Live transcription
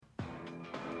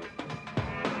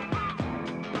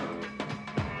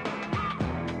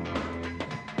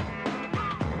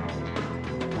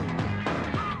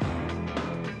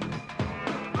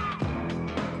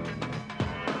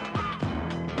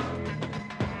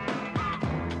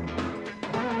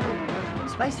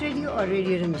Spice radio और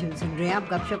radio Rimjhim सुन रहे हैं आप।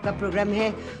 गप शप का प्रोग्राम है।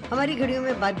 हमारी घड़ियों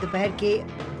में बाद दोपहर के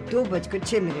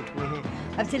 2:06 हुए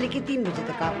हैं। अब से लेकर 3 बजे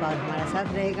तक आपका और हमारा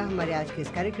साथ रहेगा हमारे आज के इस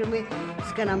कार्यक्रम में,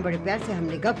 जिसका नाम बड़े प्यार से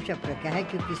हमने गप शप रखा है,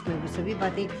 क्योंकि इसमें वो सभी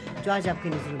बातें जो आज आपकी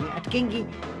नजरों में अटकेंगी,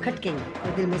 खटकेंगी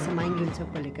और दिल में समाएंगी, उन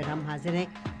सबको लेकर हम हाजिर हैं,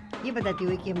 ये बताते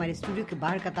हुए कि हमारे स्टूडियो के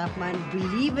बाहर का तापमान,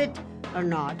 believe it or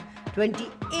not,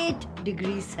 28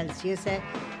 degree celsius है।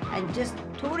 एंड जस्ट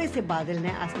थोड़े से बादल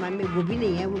हैं आसमान में, वो भी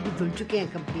नहीं है, वो भी धुल चुके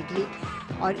हैं कम्प्लीटली।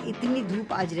 और इतनी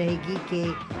धूप आज रहेगी कि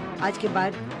आज के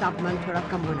बाद तापमान थोड़ा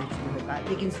कम होना शुरू होगा।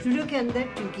 लेकिन स्टूडियो के अंदर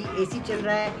क्योंकि एसी चल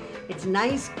रहा है, it's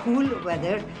nice cool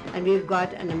weather and we have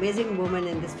got an amazing woman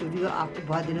in the studio. आपको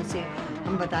बहुत दिनों से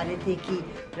हम बता रहे थे कि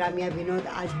राम्या विनोद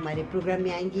आज हमारे प्रोग्राम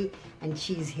में आएंगी and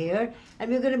she is here and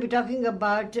we are going to be talking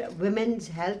about women's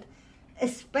health,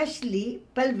 especially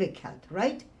pelvic health,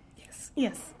 right?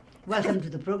 Yes. Welcome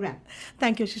to the program.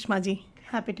 Thank you, Shishma ji.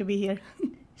 Happy to be here.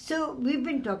 So we've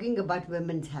been talking about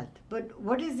women's health, but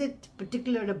what is it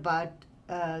particular about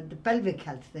the pelvic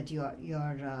health that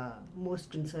you're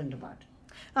most concerned about?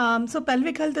 So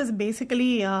pelvic health is basically,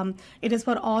 it is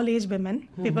for all age women.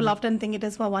 Mm-hmm. People often think it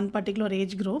is for one particular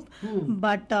age group,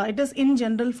 but it is in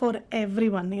general for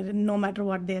everyone, no matter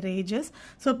what their age is.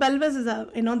 So pelvis is,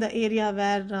 the area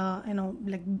where,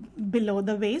 like below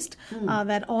the waist,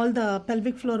 where all the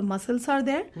pelvic floor muscles are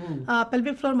there.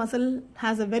 Pelvic floor muscle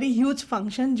has a very huge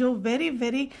function, jo very,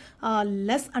 very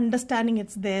less understanding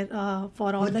it's there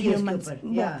for all the humans.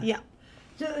 Yeah.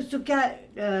 तो क्या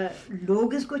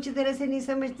लोग इसको अच्छी तरह से नहीं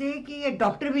समझते कि ये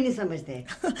डॉक्टर भी नहीं समझते?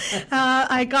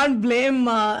 I can't blame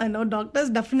doctors,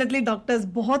 definitely doctors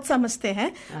बहुत समझते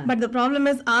हैं, बट द प्रॉब्लम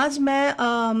इज आज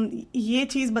मैं ये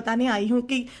चीज बताने आई हूँ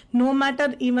कि no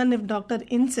matter even if doctor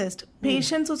insist,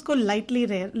 patients उसको लाइटली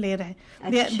ले रहे हैं.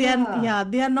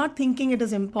 They are not thinking it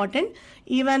is important.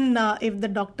 Even if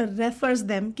the doctor refers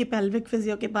them कि पेल्विक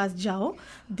फिजियो के पास जाओ,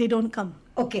 दे डोंट कम.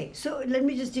 Okay, so let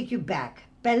me just take you back.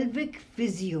 Pelvic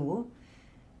physio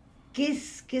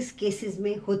किस केसेस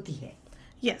में होती है?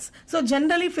 यस, सो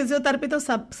जनरली फिजियोथेरेपी तो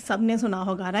सबने सुना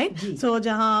होगा, राइट? सो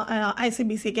जहाँ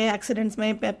आईसीबीसी के एक्सीडेंट्स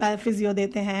में फिजियो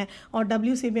देते हैं और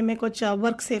डब्ल्यूसीबी में कुछ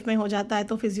वर्क सेफ में हो जाता है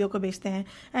तो फिजियो को बेचते हैं.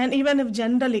 एंड इवन इफ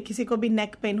जनरली किसी को भी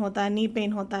नेक पेन होता है, नी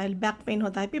पेन होता है, बैक पेन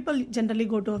होता है, people generally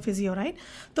go to a physio, right?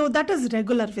 तो दैट इज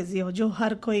रेगुलर फिजियो जो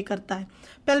हर कोई करता है.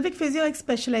 पेल्विक फिजियो एक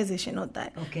स्पेशलाइजेशन होता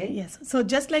है. Yes, so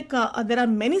just like there are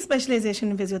many specialization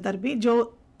in physiotherapy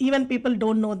जो even people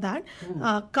don't know that.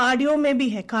 Cardio में भी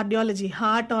है, कार्डियोलॉजी,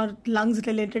 हार्ट और लंग्स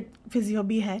रिलेटेड फिजियो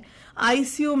भी है.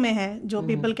 आईसीयू में है जो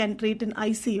people can treat in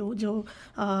ICU, जो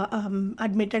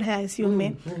एडमिटेड है आईसीयू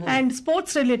में. एंड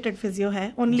स्पोर्ट्स रिलेटेड फिजियो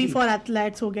है, only for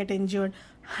athletes who get injured.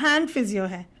 Hand physio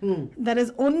है, there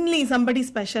is only somebody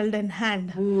special in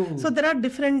hand. So there are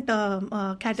different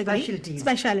category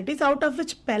specialities, out of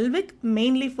which pelvic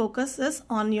mainly focuses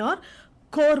on your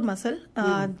core muscle,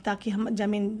 ताकि हम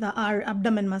our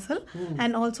abdomen muscle,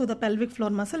 and also the pelvic floor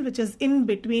muscle which is in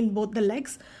between both the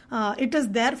legs. It is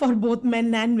there for both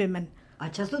men and women.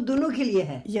 अच्छा, तो दोनों के लिए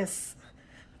है? Yes.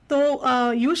 So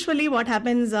usually what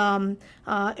happens,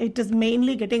 it is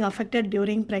mainly getting affected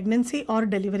during pregnancy or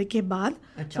delivery के बाद.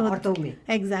 अच्छा, औरतों में?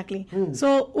 Exactly.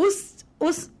 So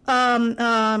उस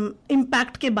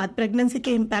impact के बाद, pregnancy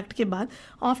के impact के बाद,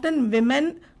 often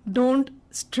women don't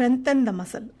strengthen the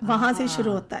muscle. वहां से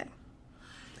शुरू होता है.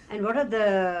 And what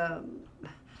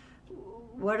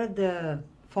are the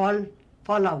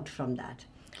fallout from that?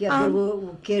 कि अगर वो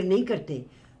केयर नहीं करते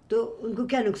तो उनको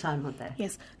क्या नुकसान होता है?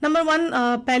 यस, नंबर 1,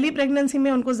 पहली प्रेगनेंसी में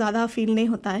उनको ज्यादा फील नहीं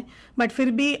होता है, बट फिर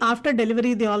भी after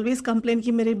delivery they always complain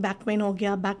कि मेरी बैक पेन हो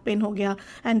गया,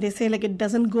 and they say like it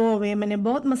doesn't go away. मैंने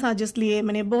बहुत मसाजेस लिए,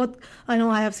 मैंने बहुत I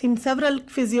have seen several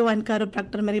physio and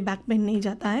chiropractor, मेरी बैक पेन नहीं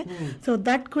जाता है. So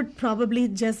that could probably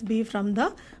just be from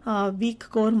the weak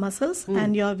core muscles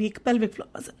and your weak pelvic floor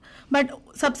muscle. But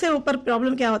सबसे ऊपर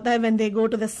प्रॉब्लम क्या होता है, when they go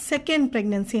to the second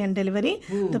pregnancy and delivery,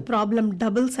 the problem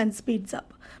doubles and speeds up,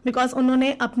 because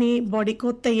उन्होंने अपनी body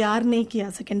को तैयार नहीं किया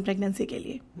सेकेंड प्रेगनेंसी के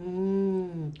लिए.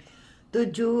 तो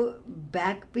जो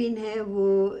बैक पेन है वो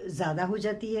ज्यादा हो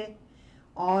जाती है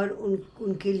और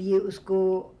उनके लिए उसको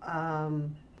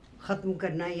खत्म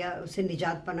करना या उससे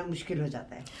निजात पाना मुश्किल हो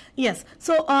जाता है. यस,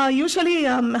 सो यूजुअली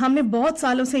हमने बहुत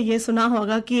सालों से ये सुना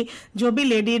होगा कि जो भी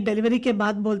लेडी डिलीवरी के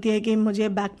बाद बोलती है कि मुझे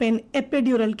बैक पेन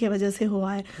एपिड्यूरल की वजह से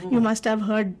हुआ है. You must have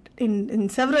heard in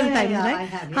several times,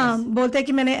 right? हाँ, बोलते हैं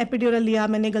कि मैंने एपिड्यूरल लिया,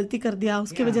 मैंने गलती कर दिया,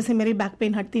 उसकी वजह से मेरी बैक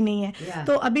पेन हटती नहीं है.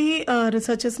 तो अभी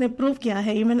रिसर्चर्स ने प्रूव किया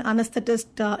है, even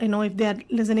anaesthetist if they are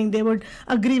listening they would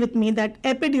agree with me that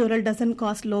epidural doesn't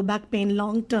cause low back pain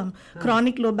long term.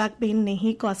 Chronic low back pain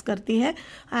नहीं कॉज करती है,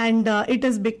 एंड इट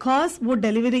इज बिकॉज वो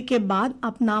delivery के बाद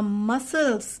अपना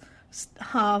muscles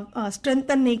हाँ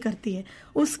strengthen नहीं करती है,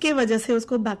 उसके वजह से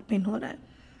उसको बैक पेन हो रहा है.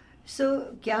 सो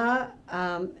क्या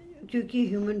क्योंकि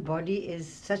human body is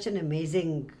such an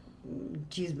amazing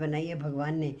चीज़ बनाई है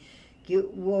भगवान ने कि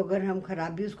वो अगर हम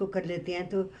खराब भी उसको कर लेते हैं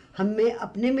तो हम में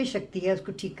अपने में शक्ति है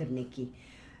उसको ठीक करने की,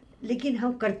 लेकिन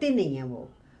हम करते नहीं हैं वो.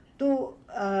 तो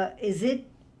is it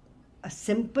a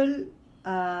simple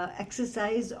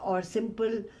exercise और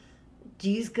सिंपल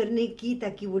चीज़ करने की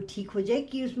ताकि वो ठीक हो जाए,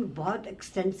 कि उसमें बहुत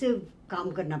एक्सटेंसिव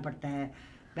काम करना पड़ता है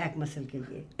बैक मसल के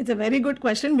लिए? It's a very good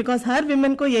question, because हर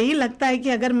विमेन को यही लगता है कि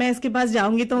अगर मैं इसके पास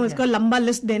जाऊंगी तो इसको लंबा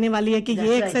लिस्ट देने वाली है कि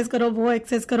ये एक्सरसाइज करो, वो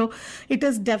एक्सरसाइज करो. It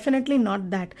is definitely not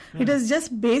that. It is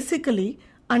just basically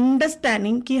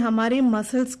understanding कि हमारे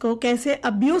मसल्स को कैसे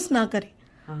अब्यूज ना करें.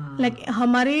 लाइक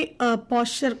हमारे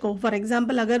पॉस्चर को, फॉर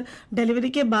एग्जाम्पल अगर डिलीवरी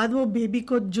के बाद वो बेबी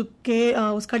को झुक के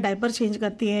उसका डायपर चेंज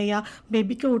करती है या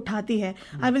बेबी को उठाती है,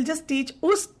 आई विल जस्ट टीच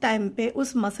उस टाइम पे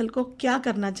उस मसल को क्या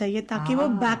करना चाहिए ताकि वो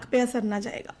बैक पे असर ना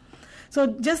जाएगा. So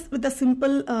just with the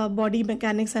simple body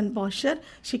mechanics and posture,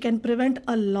 she can prevent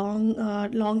a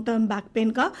long term back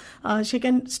pain ka. She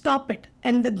can stop it,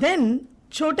 and then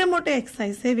छोटे मोटे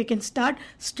एक्सरसाइज से we can start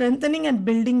strengthening and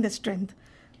building the strength.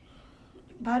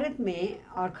 Bharat में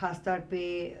और ख़ासतौर पे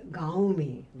गाँव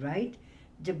में, right,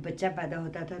 जब बच्चा पैदा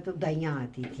होता था तो दाइयाँ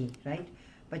आती थी, राइट.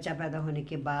 बच्चा पैदा होने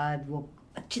के बाद वो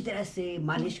अच्छी तरह से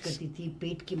मालिश करती थी,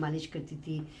 पेट की मालिश करती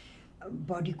थी,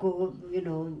 बॉडी को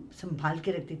संभाल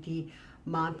के रखती थी.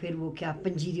 माँ फिर वो क्या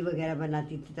पंजीरी वगैरह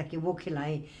बनाती थी ताकि वो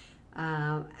खिलाएं.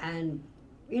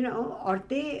 एंड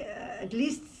औरतें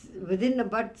at least within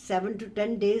about 7 to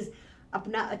 10 days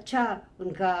अपना अच्छा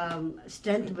उनका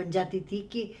स्ट्रेंथ बन जाती थी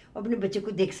कि अपने बच्चे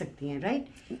को देख सकती हैं, right,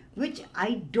 which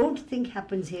I don't think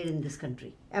happens here in this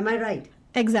country. Am I right?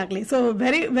 Exactly. So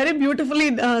very very beautifully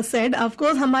said.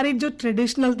 Of course हमारी जो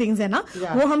ट्रेडिशनल थिंग्स है ना,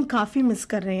 वो हम काफी मिस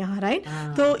कर रहे हैं यहाँ, राइट.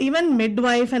 तो even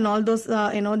midwife and all those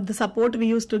the support we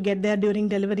use to get there during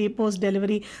delivery, post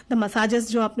delivery, the massages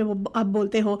जो आपने वो आप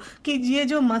बोलते हो कि ये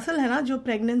जो मसल है ना, जो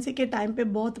प्रेगनेंसी के टाइम पे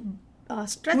बहुत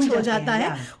स्ट्रेच हो जाता है,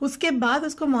 उसके बाद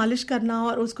उसको मालिश करना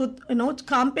और उसको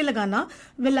काम पे लगाना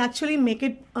will actually make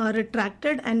it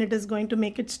retracted and it is going to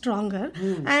make it stronger.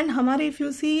 And हमारे इफ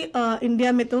यू सी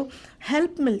इंडिया में तो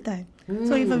हेल्प मिलता है.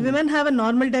 So if a women have a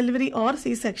normal delivery or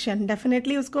C-section,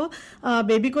 definitely उसको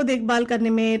बेबी को देखभाल करने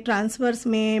में, ट्रांसफर्स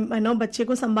में, बच्चे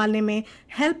को संभालने में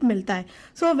हेल्प मिलता है.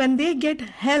 So when they get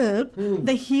help,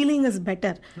 the healing is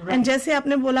better. And जैसे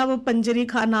आपने बोला वो पंजरी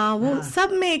खाना, वो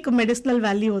सब में एक मेडिसिनल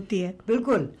वैल्यू होती है.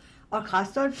 बिल्कुल. और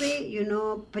ख़ासतौर पे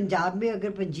पंजाब में अगर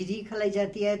पंजीरी खिलाई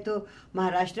जाती है तो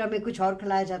महाराष्ट्र में कुछ और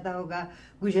खिलाया जाता होगा,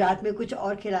 गुजरात में कुछ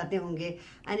और खिलाते होंगे.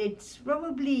 And it's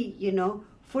probably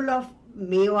full of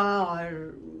मेवा और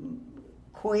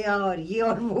खोया और ये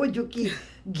और वो जो कि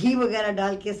घी वगैरह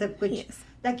डाल के सब कुछ,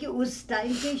 ताकि उस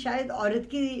टाइम पे शायद औरत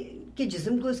के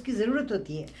जिस्म को उसकी जरूरत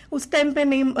होती है. उस टाइम पे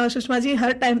नहीं सुषमा जी,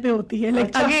 हर टाइम पे होती है.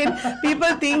 Like again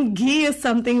people think ghee is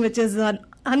something which is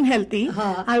unhealthy.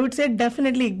 I would say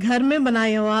definitely घर में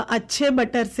बनाया हुआ अच्छे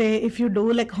बटर से if you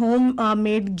do like home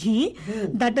made ghee,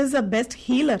 that is the best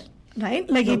healer. Right,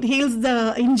 like it heals the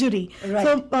injury. Right.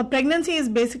 So pregnancy is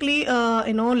basically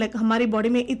like हमारी body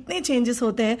में इतने changes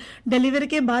होते हैं, डिलीवरी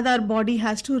के बाद our body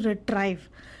has to retrieve.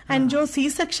 And जो C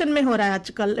section में हो रहा है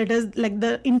आजकल, it is like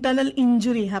the internal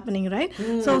injury happening, right.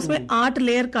 So उसमें 8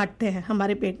 लेयर काटते हैं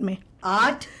हमारे पेट में.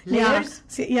 8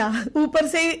 लेयर्स? या ऊपर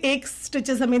से एक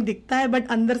स्टिचेस हमें दिखता है बट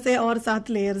अंदर से और 7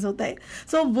 लेयर्स होता है.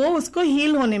 सो वो उसको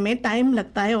हील होने में टाइम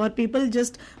लगता है और people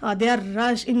just they are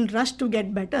rush to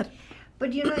get better.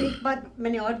 But एक बात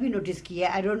मैंने और भी नोटिस की है,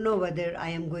 I don't know whether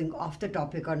I am going off the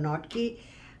topic or not, कि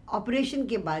ऑपरेशन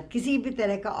के बाद किसी भी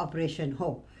तरह का ऑपरेशन हो,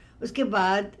 उसके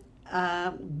बाद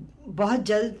बहुत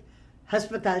जल्द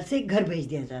अस्पताल से घर भेज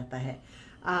दिया जाता है.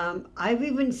 I have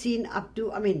even seen up to,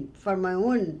 I mean for my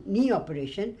own knee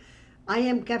operation, I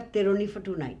am kept there only for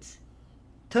 2 nights.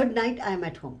 3rd night I am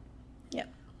at home.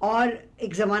 और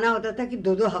एक जमाना होता था कि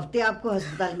 2-2 हफ्ते आपको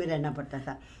अस्पताल में रहना पड़ता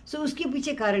था. सो उसके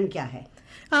पीछे कारण क्या है?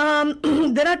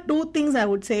 There are 2 things I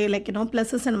would say, like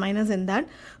pluses and minus in that.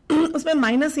 उसमें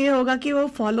माइनस ये होगा कि वो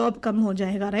फॉलो अप कम हो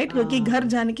जाएगा, राइट, क्योंकि घर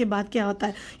जाने के बाद क्या होता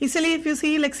है, इसलिए if you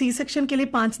see like C section के लिए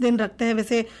 5 दिन रखते हैं,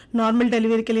 वैसे नॉर्मल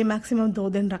डिलीवरी के लिए मैक्सिमम 2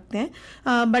 दिन रखते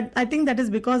हैं. But I think that is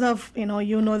because of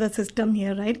the system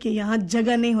here, right, कि यहाँ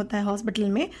जगह नहीं होता है हॉस्पिटल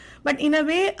में. But in a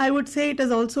way I would say it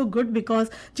is also good, because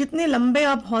जितने लंबे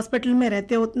आप हॉस्पिटल में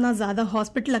रहते हो उतना ज्यादा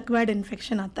हॉस्पिटल एक्वायर्ड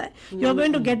इन्फेक्शन आता है. You are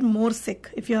going to get more sick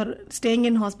if you are staying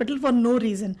in hospital for no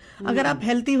reason. अगर आप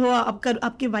हेल्थी हो,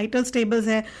 आपके वाइटल स्टेबल्स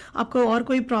है, आपको और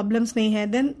कोई प्रॉब्लम्स नहीं है,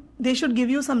 then they should give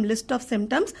you some list of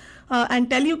symptoms and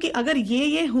tell you कि अगर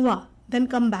ये हुआ then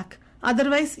come back.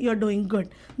 otherwise you're doing good.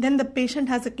 Then the patient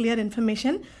has a clear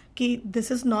information कि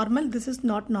this is normal, this is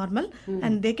not normal,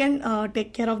 and they can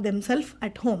take care of themselves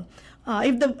at home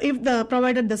if the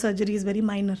provided the surgery is very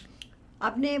minor.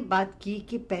 आपने बात की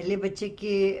कि पहले बच्चे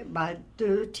के बाद तो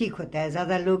ठीक होता है,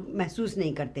 ज़्यादा लोग महसूस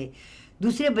नहीं करते,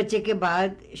 दूसरे बच्चे के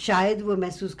बाद शायद वो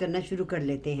महसूस करना शुरू कर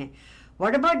लेते हैं.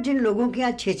 व्हाट अबाउट जिन लोगों के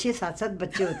यहाँ 6-6, 7-7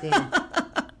 बच्चे होते हैं?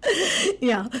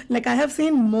 Yeah, like I have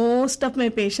seen most of my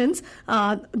patients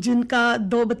जिनका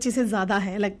 2 बच्चे से ज्यादा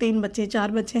है, like 3 बच्चे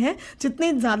 4 बच्चे हैं,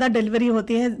 जितनी ज्यादा डिलीवरी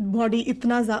होती है बॉडी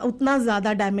उतना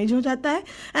ज्यादा डैमेज हो जाता है.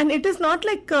 And it is not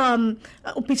like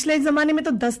पिछले जमाने में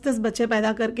तो 10-10 बच्चे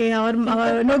पैदा करके और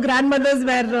no grand mother's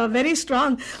were very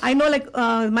strong. I know like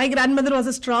my grand mother was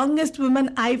the strongest woman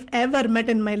I ever met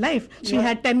in my life. She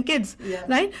had 10 kids,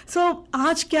 right? So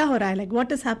आज क्या हो रहा है, like what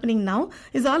is happening now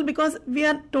is all because we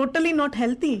are totally not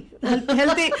healthy.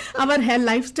 Our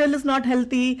lifestyle is not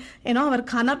healthy, our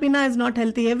khana pina is not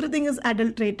healthy, everything is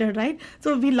adulterated, right? So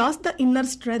we lost the inner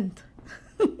strength.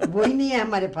 वही नहीं है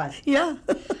हमारे पास.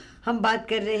 हम बात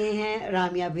कर रहे हैं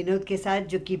राम्या विनोद के साथ,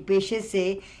 जो कि पेशे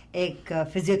से एक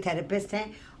फिजियोथेरेपिस्ट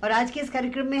हैं. और आज के इस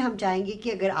कार्यक्रम में हम चाहेंगे कि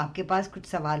अगर आपके पास कुछ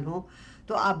सवाल हो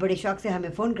तो आप बड़े शौक से हमें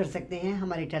फ़ोन कर सकते हैं.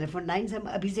 हमारे टेलीफोन लाइन्स हम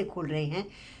अभी से खोल रहे हैं,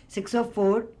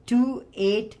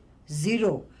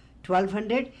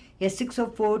 604-280-1200 या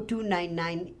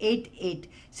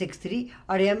 604-299-8863.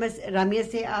 और रामिया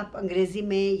से आप अंग्रेजी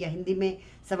में या हिंदी में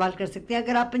सवाल कर सकते हैं.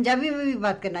 अगर आप पंजाबी में भी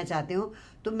बात करना चाहते हो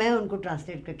तो मैं उनको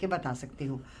ट्रांसलेट करके बता सकती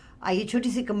हूँ. आइए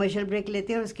छोटी सी कमर्शियल ब्रेक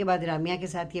लेते हैं और उसके बाद रामिया के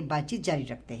साथ ये बातचीत जारी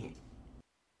रखते हैं.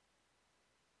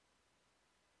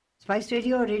 स्पाइस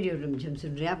रेडियो और रेडियो रिमझिम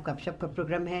सुन रहे हैं आप. गपशप का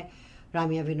प्रोग्राम है.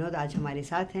 राम्या विनोद आज हमारे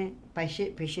साथ हैं.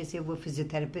 पेशे से वो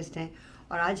फिजियोथेरेपिस्ट हैं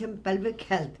और आज हम पेल्विक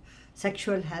हेल्थ,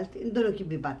 सेक्सुअल हेल्थ, इन दोनों की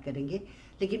भी बात करेंगे.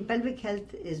 लेकिन pelvic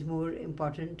health is more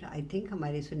important I think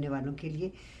हमारे सुनने वालों के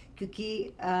लिए,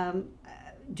 क्योंकि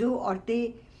जो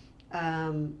औरतें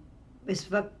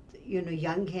इस वक्त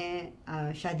यंग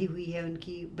हैं, शादी हुई है,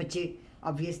 उनकी बच्चे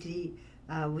ऑब्वियसली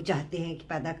वो चाहते हैं कि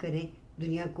पैदा करें,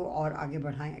 दुनिया को और आगे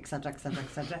बढ़ाएं, एक्सेट्रा एक्सेट्रा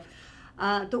एक्सेट्रा.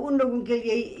 तो उन लोगों के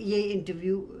लिए ये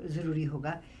इंटरव्यू ज़रूरी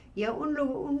होगा, या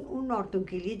उन औरतों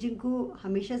के लिए जिनको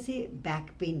हमेशा से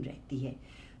बैक पेन रहती है.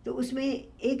 तो उसमें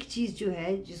एक चीज़ जो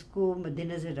है जिसको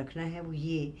मद्देनज़र रखना है वो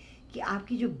ये कि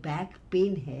आपकी जो बैक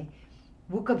पेन है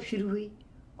वो कब शुरू हुई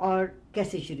और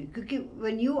कैसे शुरू. क्योंकि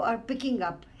when you are picking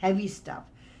up heavy stuff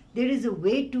there is a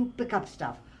way to pick up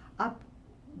stuff. आप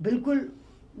बिल्कुल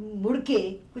मुड़ के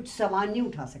कुछ सामान नहीं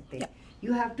उठा सकते.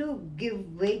 You have to give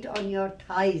wait on your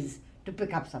thighs to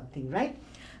pick up something, right?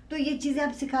 तो ये चीजें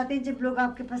आप सिखाते हैं जब लोग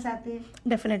आपके पास आते हैं?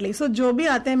 डेफिनेटली. सो जो भी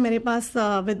आते हैं मेरे पास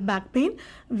with back pain,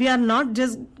 we are not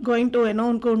just going to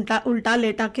उनको उल्टा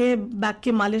लेटा के बैक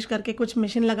की मालिश करके कुछ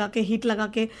मशीन लगा के हीट लगा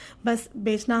के बस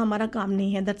बेचना हमारा काम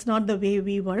नहीं है. That's not the way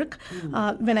we work.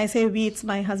 When I से we, it's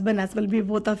my husband as well. We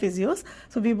both are physios,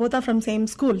 so we both are from same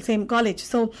school, same college.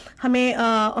 सो हमें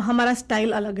हमारा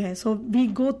स्टाइल अलग है. So we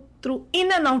go through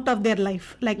in and out of their life,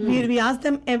 like we ask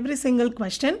them every single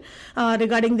question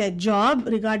regarding their job,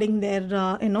 regarding their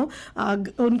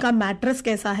उनका mattress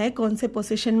कैसा है, कौन से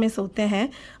position में सोते हैं,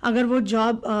 अगर वो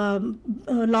जॉब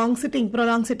प्रोलॉन्ग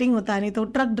सिटिंग होता है, नहीं तो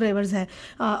ट्रक ड्राइवर्स है,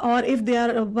 और if they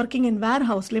are working in ware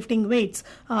house lifting weights.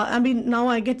 I mean now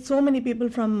I get so many people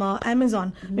from Amazon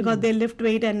because they lift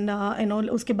weight and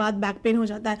उसके बाद बैक पेन हो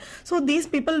जाता है. So these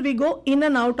people we go in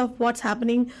and out of what's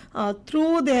happening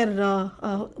through their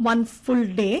one full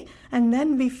day, and then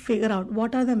we figure out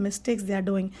what are the mistakes they are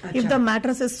doing. If the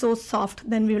mattress is so soft,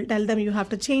 then we will tell them you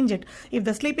have to change it. If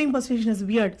the sleeping position is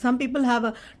weird, some people have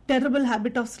a terrible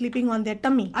habit of sleeping on their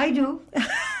tummy. I do.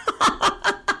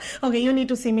 Okay, you need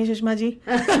to see me, Shishma ji.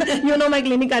 You know my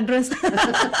clinic address.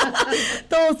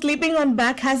 So sleeping on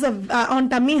back on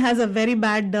tummy has a very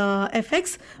bad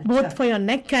effects, both for your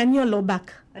neck and your low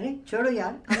back. अरे छोड़ो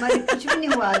यार, हमारे कुछ भी नहीं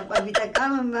हुआ अभी तक.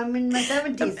 I'm in my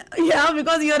 70s. Yeah,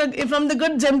 because you're from the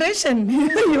good generation.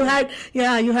 you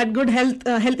had good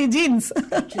healthy genes.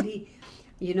 Actually,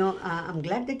 I'm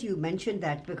glad that you mentioned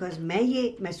that, because मैं ये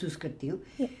महसूस करती हूँ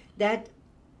that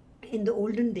in the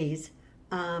olden days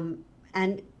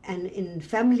and in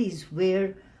families where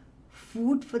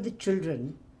food for the children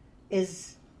is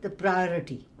the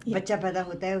priority. बच्चा पैदा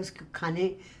होता है, उसके खाने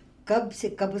कब से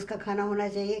कब उसका खाना होना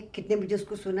चाहिए, कितने बजे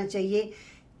उसको सोना चाहिए,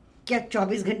 क्या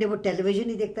 24 घंटे वो टेलीविजन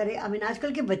ही देखता रहे. आई मीन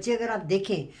आजकल के बच्चे अगर आप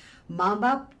देखें, माँ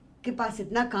बाप के पास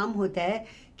इतना काम होता है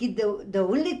कि the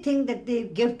only thing that they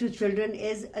give to children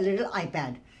is a little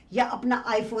iPad, या अपना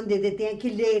आईफोन दे देते हैं कि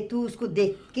ले तू उसको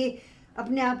देख के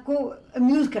अपने आप को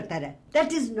अम्यूज करता रहे.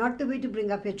 That is not the way to bring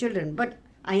up your children. But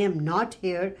I am not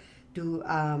here to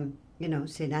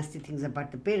say nasty things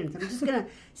about the parents. I'm just gonna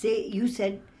say, you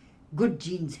said good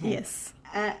genes hai. Yes.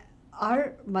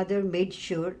 Our mother made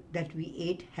sure that we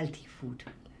ate healthy food.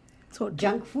 So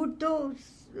junk food तो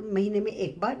महीने में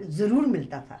एक बार जरूर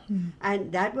मिलता था.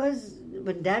 And that was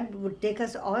when Dad would take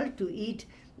us all to eat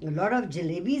a lot of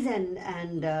jalebis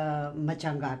and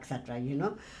machanga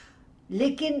etc.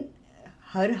 लेकिन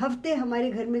हर हफ्ते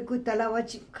हमारे घर में कोई तला हुआ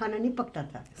खाना नहीं पकता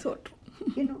था. So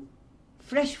true.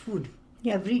 Fresh food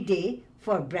every day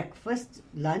for breakfast,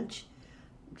 lunch,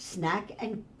 snack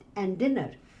and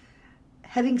dinner.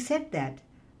 Having said that,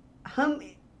 हम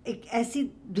एक ऐसी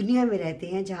दुनिया में रहते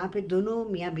हैं जहाँ पे दोनों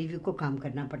मियाँ बीवी को काम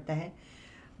करना पड़ता है.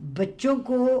 बच्चों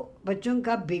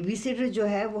का बेबी सिटर जो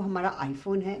है वो हमारा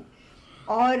आईफोन है.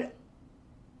 और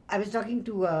I was talking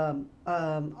to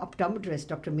optometrist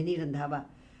doctor mini Randhawa.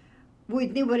 वो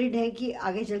इतने वरीड हैं कि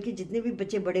आगे चल के जितने भी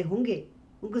बच्चे बड़े होंगे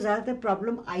उनको ज़्यादातर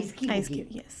प्रॉब्लम आइज की होगी.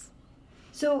 Yes.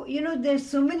 So, there's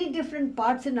so many different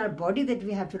parts in our body that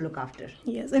we have to look after.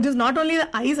 Yes, it is not only the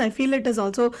eyes. I feel it is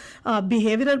also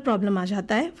behavioral problem आ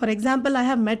जाता है. For example, I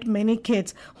have met many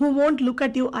kids who won't look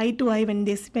at you eye to eye when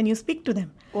you speak to them.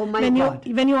 Oh my God.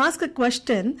 When you ask a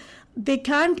question, they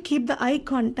can't keep the eye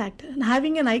contact. And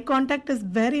having an eye contact is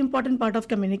very important part of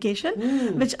communication,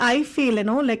 which I feel,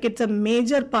 like it's a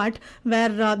major part where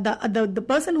the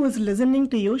person who is listening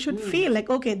to you should feel like,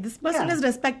 okay, this person is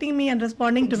respecting me and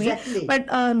responding to me.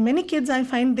 But many kids, I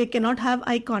find, they cannot have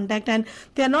eye contact and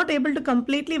they are not able to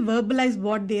completely verbalize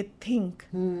what they think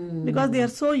because they are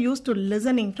so used to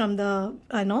listening from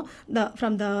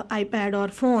from the iPad or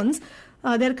phones.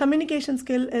 Their communication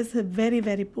skill is very,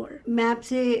 very poor. मैं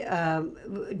आपसे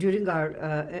during our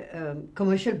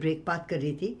commercial break बात कर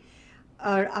रही थी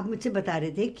और आप मुझसे बता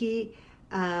रहे थे कि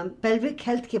pelvic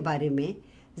health के बारे में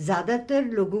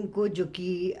ज़्यादातर लोगों को जो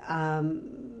कि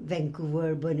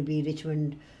वैंकूवर, बर्नबी,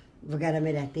 रिचमंड वगैरह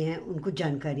में रहते हैं उनको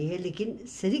जानकारी है. लेकिन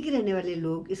सरी के रहने वाले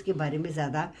लोग इसके बारे में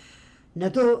ज़्यादा न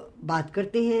तो बात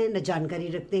करते हैं, न जानकारी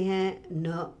रखते हैं,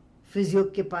 न फिजियो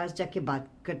के पास जाके बात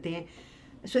करते हैं.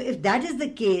 So if that is the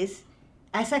case,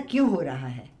 ऐसा क्यों हो रहा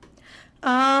है?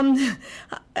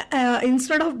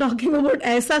 Instead of talking about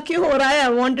ऐसा क्यों हो रहा है, I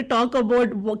want to talk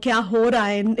about क्या हो रहा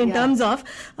है in terms of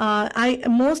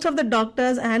most of the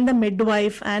doctors and the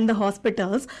midwife and the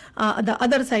hospitals, the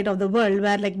other side of the world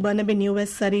where like Burnaby, New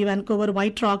West, Surrey, Vancouver,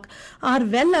 White Rock are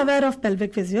well aware of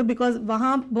pelvic physio because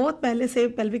वहाँ बहुत पहले से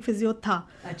pelvic physio था.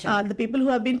 The people who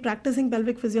have been practicing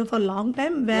pelvic physio for a long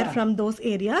time were from those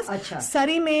areas.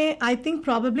 Surrey में I think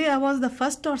probably I was the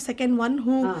first or second one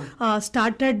who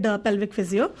started pelvic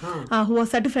physio, who was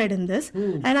certified in this.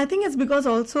 And I think it's because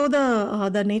also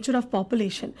the nature of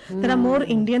population. There are more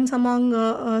Indians among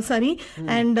Surrey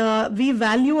and we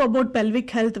value about pelvic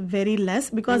health very less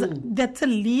because that's the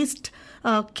least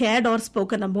cared or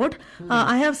spoken about.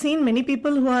 I have seen many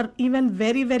people who are even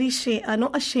very, very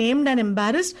ashamed and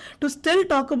embarrassed to still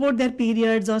talk about their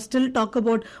periods or still talk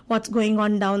about what's going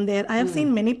on down there. I have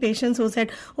seen many patients who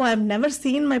said, oh, I've never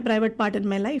seen my private part in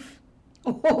my life.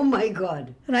 Oh my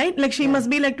God. Right? Like she must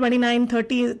be like 29,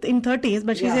 30, in 30s,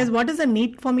 but she says, what is the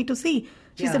need for me to see?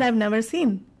 She said, I've never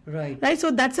seen. Right. So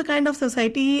that's the kind of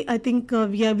society I think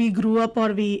we grew up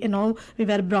or we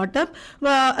were brought up.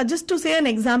 Just to say an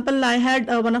example, I had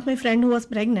one of my friend who was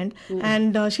pregnant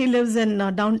and she lives in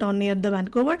downtown near the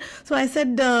Vancouver. So I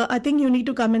said, I think you need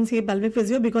to come and see pelvic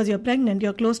physio because you're pregnant,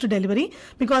 you're close to delivery,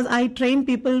 because I train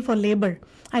people for labor.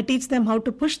 I teach them how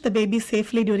to push the baby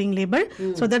safely during labor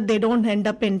so that they don't end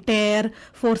up in tear,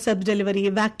 forceps delivery,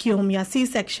 vacuum, या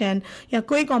C-section, या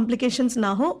कोई complications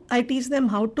ना हो. I teach them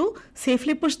how to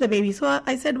safely push the baby. So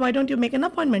I said, why don't you make an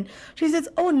appointment? She says,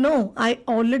 oh no, I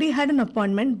already had an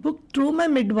appointment booked through my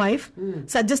midwife,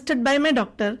 suggested by my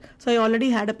doctor. So I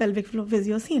already had a pelvic floor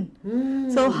physio seen.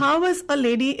 So how is a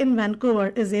lady in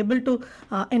Vancouver is able to,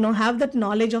 have that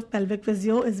knowledge of pelvic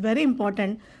physio is very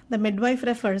important. The midwife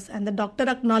refers and the doctor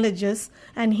acknowledges,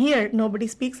 and here nobody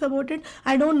speaks about it.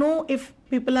 I don't know if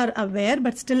people are aware,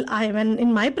 but still when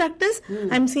in my practice,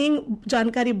 I'm seeing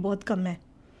जानकारी बहुत कम है.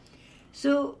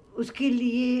 So उसके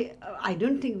लिए I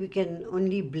don't think we can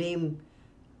only blame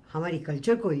हमारी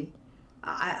culture को ही.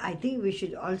 I think we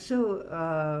should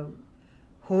also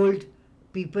hold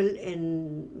people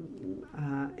in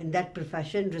that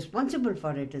profession responsible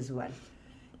for it as well.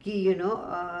 कि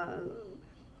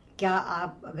क्या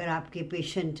आप अगर आपके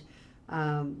पेशेंट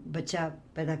बच्चा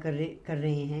पैदा कर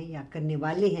रहे हैं या करने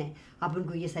वाले हैं, आप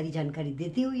उनको ये सारी जानकारी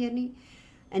देते हो या नहीं?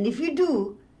 एंड इफ यू डू,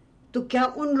 तो क्या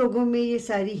उन लोगों में ये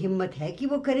सारी हिम्मत है कि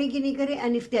वो करें कि नहीं करें?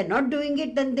 And if they are not doing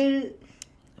it, then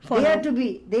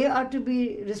they are to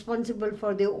be responsible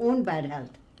for their own bad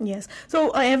health. Yes. So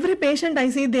every patient I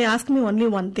see, they ask me only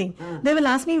one thing. They will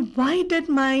ask me, why did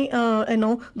my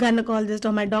gynecologist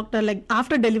or my doctor, like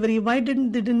after delivery, why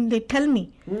didn't they tell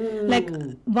me? Like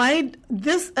why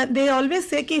this? They always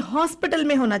say कि hospital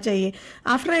में होना चाहिए.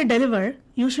 After I deliver,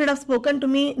 you should have spoken to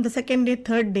me the second day,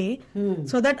 third day,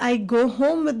 so that I go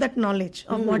home with that knowledge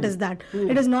of what is that.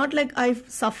 It is not like I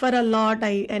suffer a lot.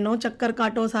 I know चक्कर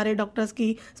काटो सारे doctors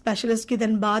की, specialist की,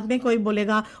 then बाद में कोई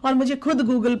बोलेगा और मुझे खुद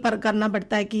गूगल पर करना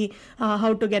पड़ता है कि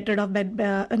how to get rid of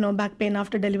back pain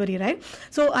after delivery, right?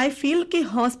 So I feel कि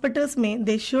hospitals में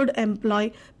they should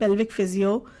employ pelvic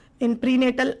physio in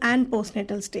prenatal and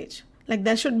postnatal stage. Like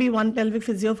there should be one pelvic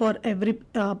physio for every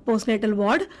postnatal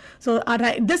ward. So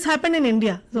this happened in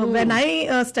India. So when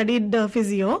I studied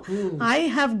physio, I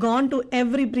have gone to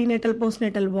every prenatal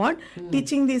postnatal ward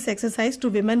teaching this exercise to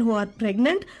women who are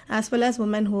pregnant as well as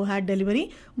women who had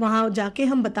delivery. वहाँ जाके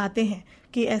हम बताते हैं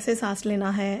कि ऐसे सांस लेना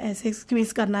है, ऐसे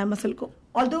स्क्वीज करना है मसल को.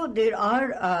 Although there are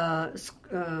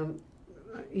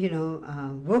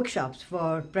workshops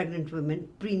for pregnant women,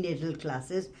 prenatal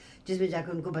classes, जिसमें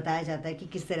जाकर उनको बताया जाता है कि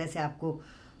किस तरह से आपको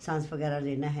सांस वगैरह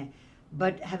लेना है.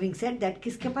 बट हैविंग सेड दैट,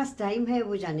 किसके पास टाइम है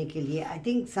वो जाने के लिए? आई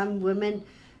थिंक सम वुमेन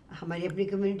हमारी अपनी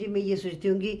कम्युनिटी में ये सोचती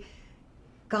होंगी,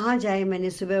 कहाँ जाए, मैंने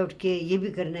सुबह उठ के ये भी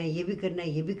करना है, ये भी करना है,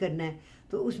 ये भी करना है,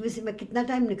 तो उसमें से मैं कितना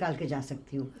टाइम निकाल के जा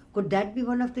सकती हूँ? Could that be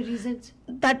one of the reasons?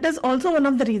 That is also one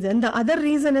of the reasons. The other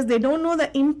reason is they don't know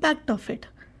the impact of it.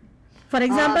 For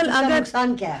example अगर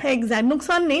नुकसान क्या है? एग्जैक्ट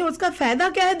नुकसान नहीं, उसका फायदा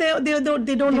क्या है, they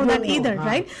don't know that either,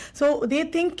 right? So they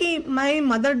think कि my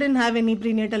mother didn't have any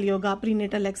prenatal yoga,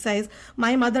 prenatal exercise,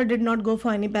 my mother did not go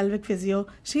for any pelvic physio,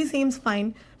 she seems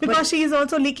fine because she is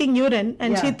also leaking urine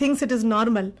and she thinks it is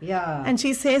normal, and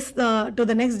she says to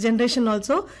the next generation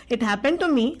also, it happened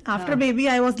to me after baby,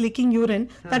 I was leaking urine,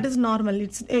 that is normal,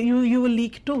 it's you will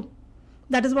leak too.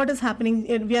 That is what is happening.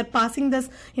 We are passing this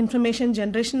information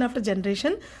generation after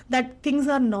generation that things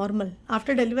are normal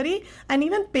after delivery, and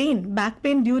even pain, back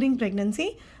pain during pregnancy,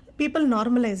 people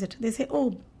normalize it. They say,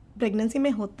 oh, pregnancy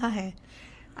में होता है.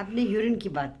 आपने urine की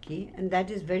बात की, and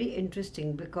that is very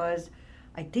interesting because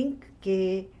I think कि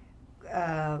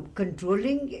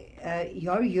controlling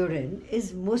your urine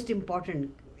is most important.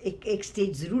 एक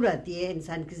stage ज़रूर आती है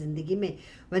इंसान की ज़िंदगी में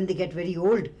when they get very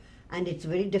old, and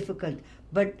it's very difficult.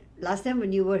 But last time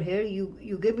when you were here,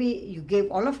 you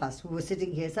gave all of us who were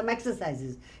sitting here some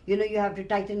exercises. You have to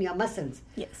tighten your muscles.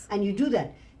 Yes. And you do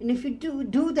that. And if you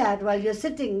do that while you're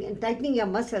sitting and tightening your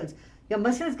muscles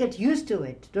get used to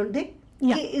it, don't they?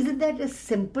 Yeah. Isn't that a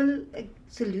simple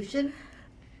solution?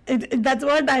 That's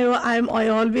what I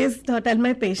always tell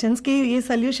my patients कि ये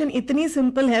solution इतनी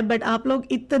simple है, but आप लोग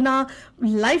इतना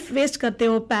life waste करते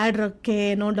हो pad रख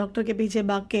के, डॉक्टर के पीछे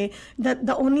भाग के.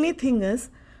 The only thing is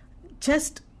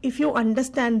just if you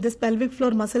understand this pelvic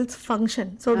floor muscles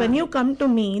function. So when you come to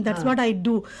me, that's what I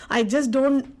do. I just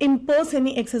don't impose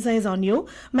any exercise on you.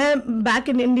 मैं back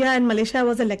in India and Malaysia I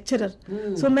was a lecturer.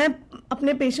 So मैं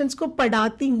अपने patients को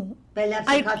पढ़ाती हूँ.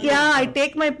 I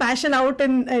take my passion out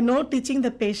in teaching the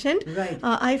patient. Right.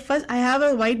 I have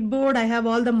a whiteboard. I have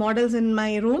all the models in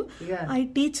my room. Yeah. I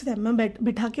teach them. मैं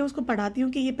बिठा के उसको पढ़ाती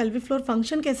हूँ कि ये pelvic floor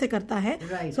function कैसे करता है.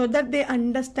 Right. So that they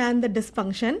understand the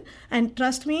dysfunction, and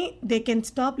trust me, they can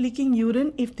stop leaking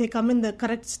urine if they come in the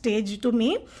correct stage to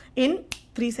me in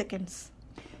 3 seconds.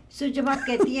 So जब आप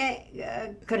कहती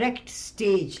हैं correct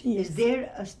stage, Yes. is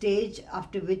there a stage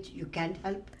after which you can't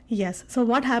help? Yes. So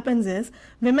what happens is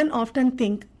women often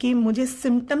think कि मुझे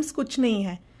symptoms कुछ नहीं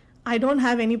है. I don't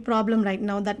have any problem right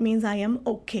now. That means I am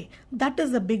okay. That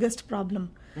is the biggest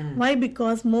problem. Why?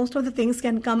 Because most of the things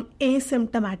can come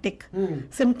asymptomatic.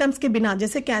 Symptoms के बिना,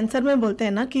 जैसे cancer में बोलते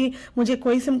हैं ना कि मुझे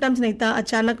कोई symptoms नहीं था,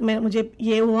 अचानक मुझे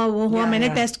ये हुआ वो हुआ, मैंने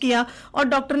टेस्ट किया और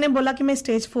डॉक्टर ने बोला कि मैं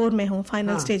स्टेज 4 में हूँ,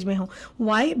 फाइनल स्टेज में हूँ.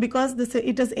 Why? Because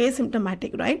it is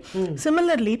asymptomatic, right?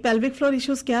 Similarly, pelvic floor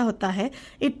issues क्या होता है?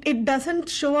 It doesn't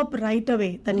show up right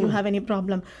away that you have any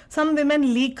problem. Some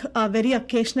women leak very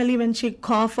occasionally when she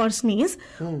cough or sneeze.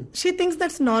 She thinks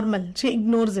that's normal. She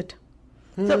ignores it.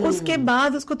 So उसके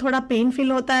बाद उसको थोड़ा pain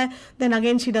feel होता है, then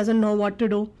again she doesn't know what to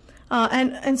do,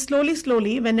 and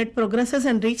slowly when it progresses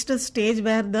and reaches a stage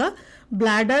where the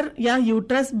bladder या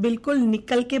uterus बिल्कुल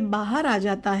निकल के बाहर आ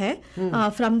जाता है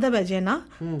from the vagina,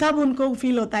 तब उनको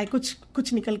फील होता है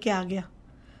कुछ निकल के आ गया.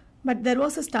 But there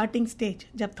was a starting stage.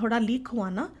 जब थोड़ा लीक हुआ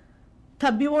ना,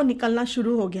 तब भी वो निकलना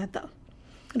शुरू हो गया था,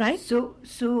 right?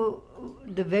 So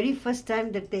the very first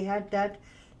time that they had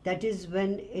that is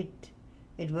when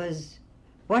it was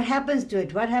What happens to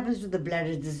it? What happens to the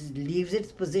bladder? This leaves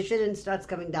its position and starts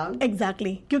coming down?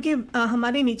 Exactly. क्योंकि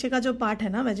हमारे नीचे का जो part है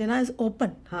ना, vagina is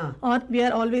open, और we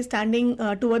are always standing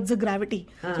towards the gravity,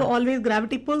 so always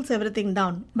gravity pulls everything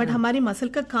down. But हमारी muscle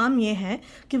का काम ये है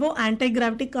कि वो एंटी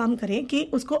ग्रेविटी काम करे, कि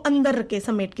उसको अंदर रखे,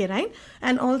 समेट के, right.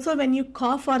 And also when you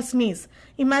cough और स्नीज,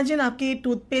 इमेजिन आपकी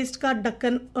टूथपेस्ट का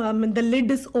ढक्कन, the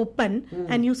lid is open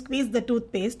and you squeeze the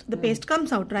toothpaste, the paste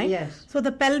comes out, right. So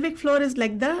the pelvic floor is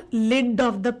like the lid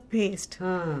of the paste.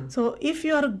 So if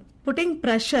you are putting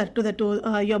pressure to the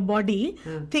your body,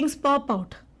 things pop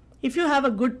out. If you have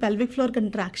a good pelvic floor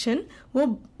contraction, वो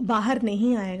बाहर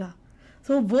नहीं आएगा.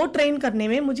 So वो train करने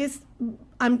में मुझे,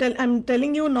 I'm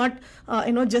telling you, not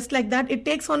just like that. It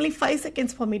takes only 5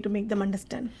 seconds for me to make them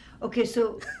understand. Okay, so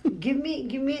give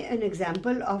me an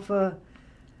example of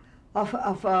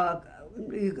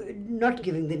not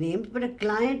giving the names, but a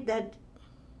client that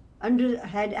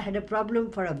had a problem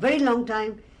for a very long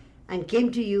time and came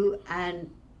to you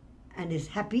and is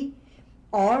happy,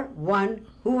 or one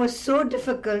who was so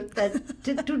difficult that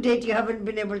to date you haven't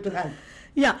been able to help.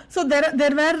 Yeah, so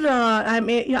there were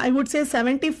I would say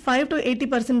 75 to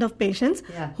 80% of patients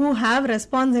who have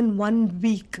response in 1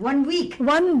 week. 1 week?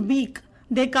 1 week.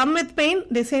 They come with pain,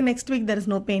 they say next week there is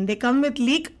no pain. They come with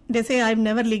leak, they say I've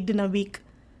never leaked in a week.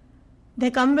 They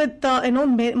come with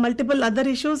multiple other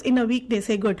issues, in a week they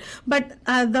say good. But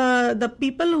the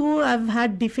people who have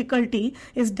had difficulty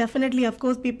is definitely, of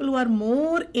course, people who are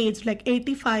more aged, like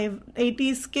 85,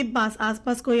 80s के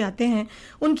आसपास कोई आते हैं,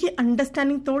 उनकी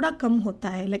understanding थोड़ा कम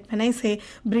होता है. Like when I say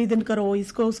breathe in करो,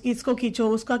 इसको खींचो,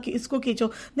 इसको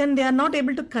खींचो, then they are not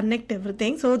able to connect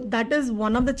everything. So that is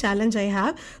one of the challenge I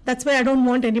have. That's why I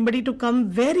don't want anybody to come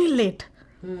very late.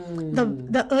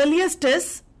 The earliest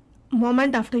is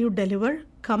moment after you deliver.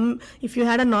 Come, if you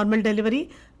had a normal delivery,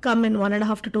 come in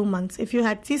 1.5 to 2 months. If you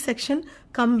had C-section,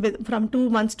 come from 2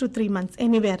 months to 3 months,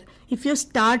 anywhere. If you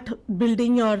start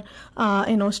building your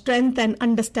strength and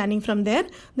understanding from there,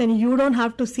 then you don't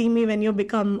have to see me when you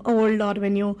become old or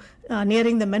when you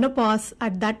nearing the menopause.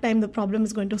 At that time the problem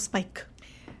is going to spike.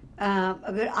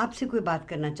 अगर आपसे कोई बात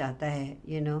करना चाहता है,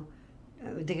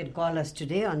 they can call us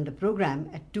today on the program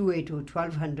at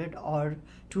 282-1200 or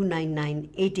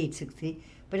 299-8863.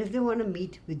 But if they want to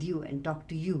meet with you and talk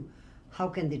to you, how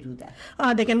can they do that?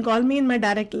 They can call me in my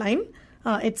direct line.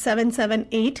 It's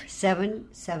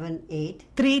 778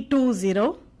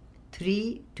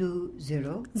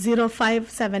 320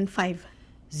 0575.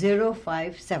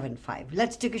 0575.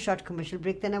 Let's take a short commercial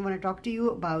break. Then I want to talk to you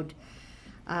about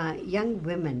young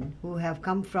women who have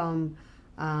come from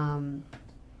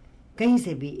कहीं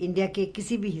से भी, India के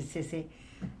किसी भी हिस्से से,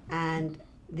 and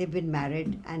they've been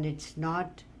married and it's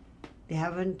not, they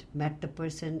haven't met the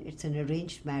person, it's an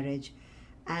arranged marriage,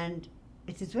 and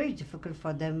it is very difficult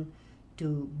for them to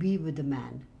be with a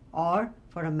man, or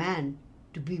for a man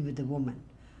to be with a woman.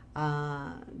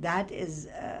 That is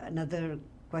another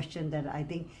question that I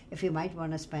think if you might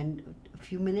want to spend a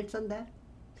few minutes on that.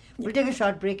 We'll take a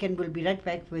short break and we'll be right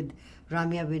back with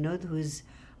Ramya Vinod, who is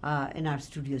in our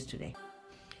studios today.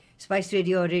 Spice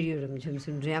radio और radio Rimjhim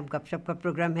सुन रहे हैं आप. गप शप का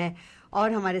programme है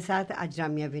और हमारे साथ आज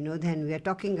राम्या विनोद हैं. We are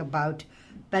talking about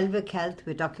pelvic health,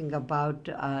 we're talking about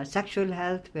sexual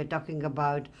health, we're talking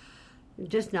about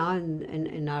just now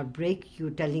in our break you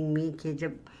telling me कि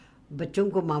जब बच्चों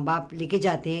को माँ बाप लेके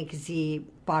जाते हैं किसी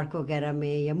पार्क वगैरह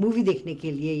में या मूवी देखने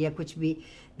के लिए या कुछ भी,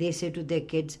 they say to their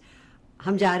kids,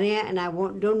 हम जा रहे हैं and I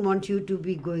don't want you to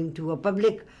be going to a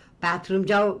public bathroom,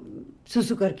 जाओ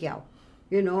सुसु करके आओ,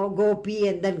 go pee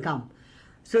and then come.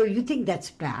 So you think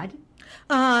that's bad?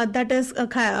 That is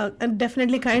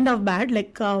definitely kind of bad.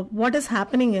 Like what is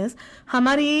happening is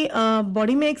हमारी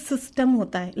body में एक system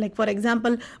होता है. Like for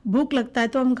example, भूख लगता है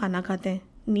तो हम खाना खाते हैं,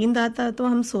 नींद आता है तो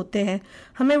हम सोते हैं,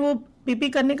 हमें वो पी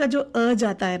करने का जो अर्ज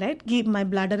आता है, राइट, कि my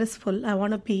bladder is full, I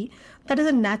want to pee. That is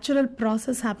a natural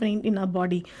process happening in our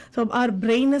body. So our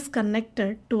brain is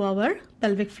connected to our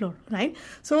pelvic floor, right?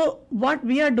 So what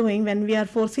we are doing when we are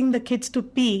forcing the kids to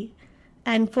pee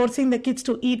and forcing the kids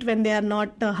to eat when they are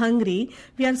not hungry,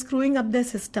 we are screwing up their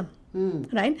system.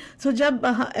 Right? So जब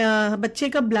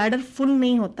बच्चे का bladder full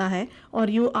नहीं होता है और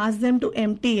you ask them to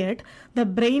empty it, the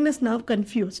brain is now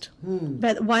confused.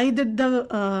 But why did the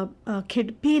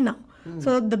kid pee now?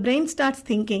 So the brain starts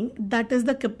thinking that is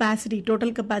the capacity,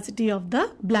 total capacity of the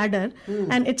bladder,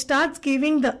 and it starts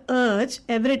giving the urge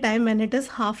every time when it is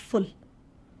half full.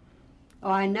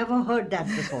 Oh, I never heard that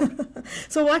before.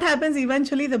 So what happens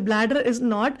eventually, the bladder is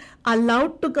not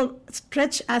allowed to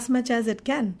stretch as much as it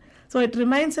can. So it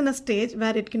remains in a stage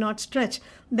where it cannot stretch.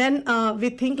 Then we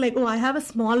think like, oh, I have a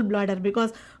small bladder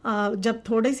because जब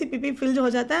थोड़ी सी PP fill हो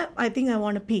जाता है, I think I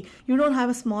want to pee. You don't have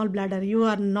a small bladder. You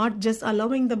are not just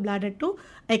allowing the bladder to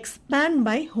expand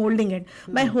by holding it.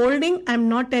 By holding, I'm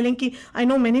not telling ki, I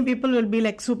know many people will be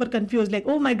like super confused, like,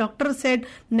 oh, my doctor said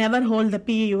never hold the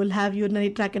pee, you will have urinary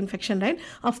tract infection, right?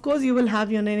 Of course you will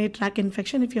have urinary tract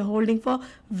infection if you're holding for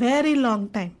very long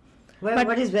time. Well,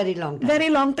 what is very long time? Very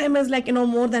long time is like,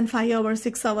 more than 5 hours,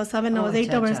 6 hours, 7 hours,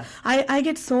 8 hours. I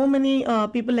get so many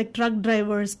people like truck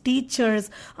drivers,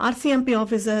 teachers, RCMP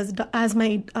officers as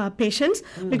my patients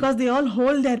because they all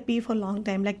hold their pee for long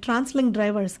time. Like TransLink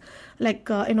drivers, like,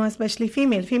 especially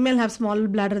female. Female have smaller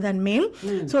bladder than male.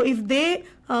 So if they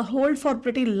hold for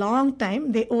pretty long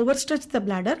time, they overstretch the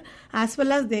bladder as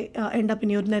well as they end up in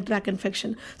urinary tract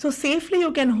infection. So safely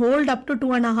you can hold up to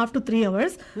 2.5 to 3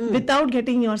 hours without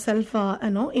getting yourself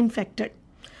infected.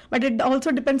 But it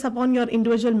also depends upon your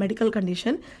individual medical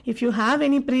condition. If you have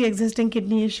any pre-existing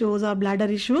kidney issues or bladder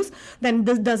issues, then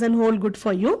this doesn't hold good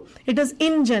for you. It is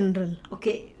in general.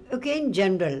 Okay, in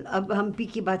general. अब हम P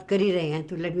की बात कर ही रहे हैं,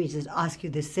 तो let me just ask you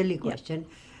this silly question.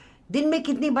 दिन में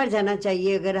कितनी बार जाना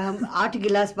चाहिए? अगर हम 8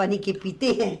 गिलास पानी के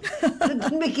पीते हैं तो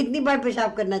दिन में कितनी बार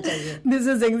पेशाब करना चाहिए? This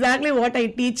is exactly what I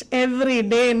teach every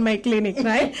day in my clinic,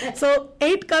 right? So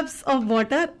 8 cups of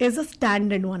water is a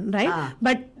standard one, right?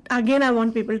 But again, I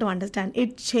want people to understand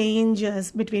it changes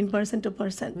between person to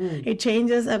person. It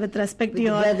changes with respect to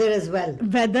your weather as well.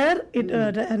 Weather,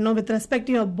 with respect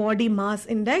to your body mass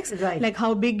index, like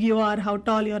how big you are, how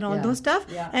tall you are, all those stuff,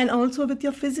 and also with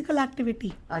your physical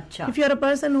activity. Achha. If you're a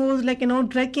person who's like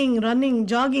trekking, running,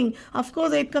 jogging, of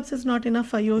course 8 cups is not enough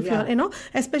for you. If you're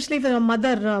especially if you're a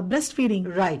mother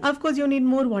breastfeeding, right? Of course you need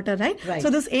more water, right? So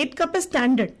this 8 cup is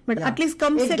standard, but at least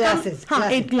come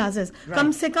 8 glasses.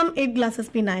 Come se come 8 glasses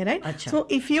pina hai, right? Achha. So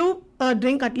if you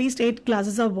drink at least 8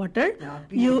 glasses of water,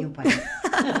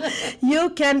 you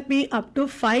can pee up to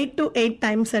 5 to 8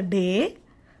 times a day,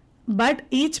 but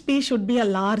each pee should be a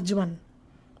large one.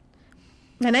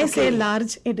 When I say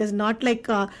large, it is not like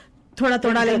थोड़ा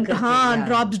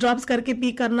like drops करके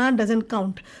pee करना doesn't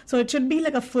count. So it should be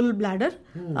like a full bladder,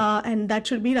 and that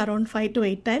should be around 5 to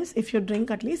 8 times if you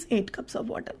drink at least 8 cups of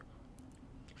water.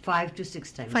 5 to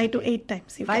 6 times. 5 to 8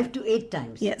 times. 5 to 8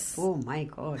 times. Yes. Oh my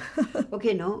God.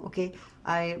 Okay.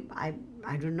 I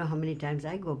don't know how many times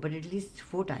I go, but at least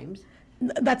 4 times.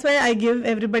 That's why I give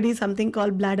everybody something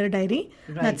called bladder diary.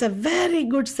 Right. That's a very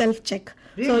good self-check.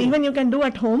 Really? So even you can do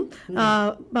at home,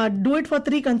 but do it for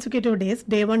 3 consecutive days,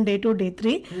 day 1, day 2, day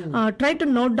 3. Try to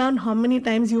note down how many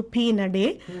times you pee in a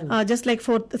day. Just like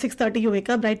for 6:30 you wake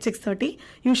up, right? 6:30.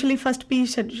 Usually first pee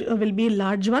will be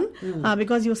large one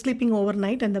because you're sleeping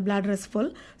overnight and the bladder is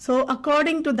full. So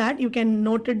according to that, you can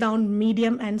note it down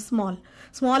medium and small.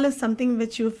 Small is something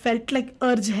which you felt like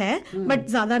urge है, but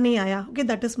ज़्यादा नहीं आया. Okay,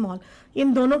 that is small.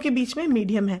 इन दोनों के बीच में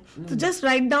medium है. So just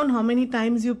write down how many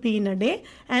times you pee in a day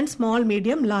and small,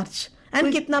 medium, large.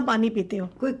 And कितना पानी पीते हो?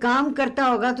 कोई काम करता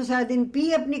होगा तो सारा दिन पी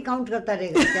अपनी काउंट करता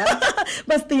रहेगा क्या?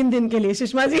 बस 3 दिन के लिए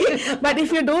Sushma ji. But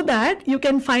if you do that, you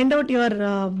can find out your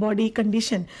body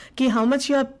condition कि how much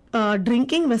you are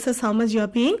drinking versus how much you are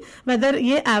peeing, whether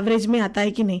ये average में आता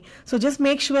है कि नहीं. So just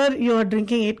make sure you are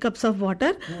drinking 8 cups of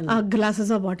water,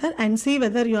 glasses of water, and see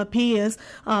whether your pee is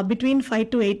between 5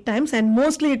 to 8 times, and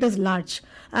mostly it is large.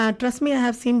 Trust me, I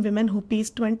have seen women who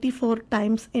pees 24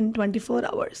 times in 24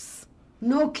 hours.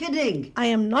 No kidding. I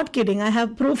am not kidding. I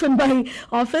have proof in my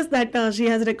office that she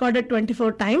has recorded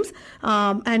 24 times.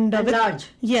 And large?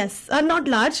 Yes. Not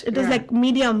large. It is like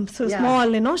medium, so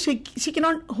small, She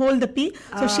cannot hold the pee.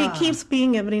 So she keeps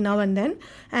peeing every now and then.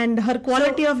 And her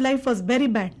quality of life was very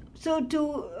bad. So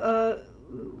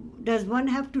does one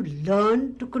have to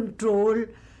learn to control,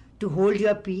 to hold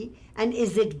your pee? And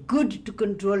is it good to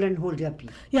control and hold your pee?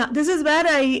 Yeah, this is where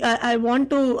I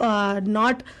want to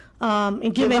not...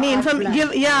 give any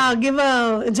give a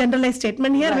generalized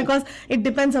statement here, because it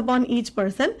depends upon each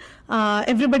person.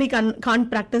 Everybody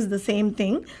can't practice the same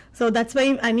thing, so that's why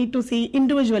I need to see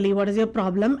individually what is your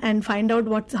problem and find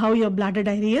out how your bladder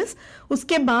diary is.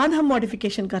 उसके बाद हम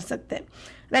modification कर सकते हैं.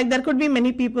 Like there could be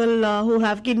many people who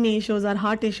have kidney issues or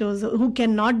heart issues who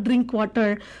cannot drink water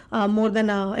more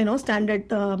than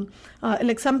standard.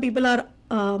 Like some people are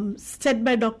said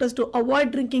by doctors to avoid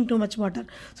drinking too much water.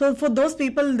 So for those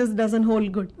people, this doesn't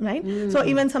hold good, right? So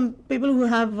even some people who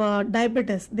have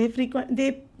diabetes, they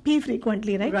pee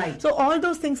frequently, right? So all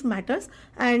those things matters.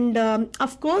 And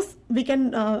of course, we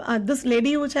can, this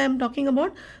lady which I am talking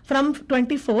about, from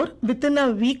 24, within a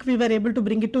week we were able to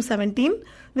bring it to 17.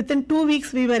 Within 2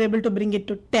 weeks we were able to bring it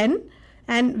to 10.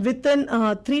 And within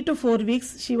 3 to 4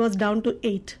 weeks she was down to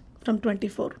 8 from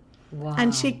 24. Wow.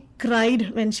 And she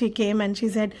cried when she came, and she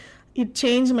said, it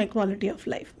changed my quality of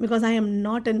life because I am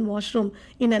not in washroom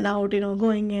in and out,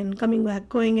 going in, coming back,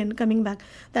 going in, coming back.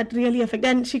 That really affected.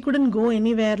 And she couldn't go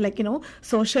anywhere, like,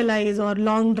 socialize or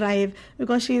long drive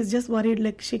because she is just worried,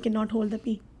 like, she cannot hold the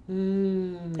pee.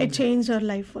 It changed her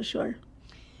life for sure.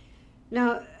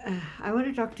 Now, I want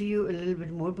to talk to you a little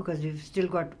bit more because we've still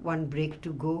got one break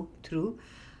to go through.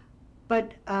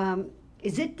 But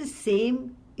is it the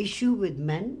same issue with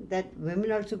men that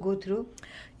women also go through?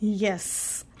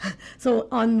 Yes. So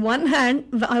on one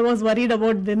hand, I was worried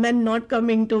about women not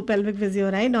coming to pelvic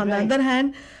physio, right? On the other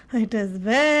hand, it is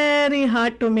very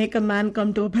hard to make a man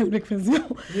come to a pelvic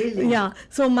physio. Really? Yeah.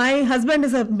 So my husband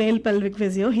is a male pelvic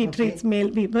physio. He treats male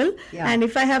people. Yeah. And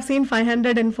if I have seen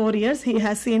 500 in 4 years, he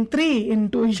has seen 3 in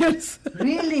 2 years.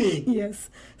 Really? Yes.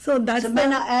 So that's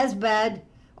men are as bad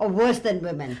or worse than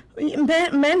women?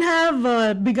 Men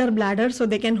have bigger bladder, so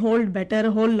they can hold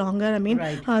better, hold longer. I mean,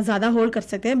 ज़्यादा hold कर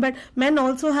सकते हैं. But men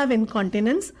also have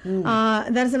incontinence.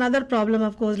 There's another problem,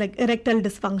 of course, like erectile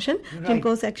dysfunction.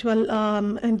 जिनको sexual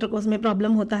intercourse में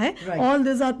problem होता है. All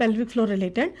these are pelvic floor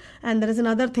related. And there is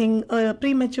another thing,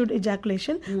 premature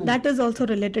ejaculation. That is also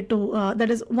related to. That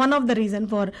is one of the reason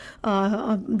for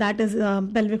that is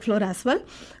pelvic floor as well.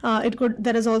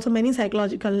 There is also many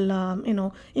psychological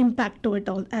impact to it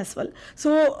all as well.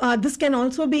 So this can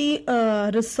also be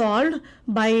resolved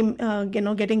by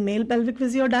getting male pelvic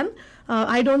physio done.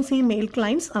 I don't see male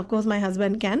clients. Of course, my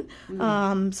husband can.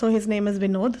 So his name is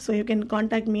Vinod. So you can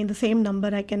contact me in the same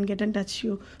number. I can get in touch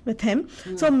with him.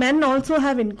 So men also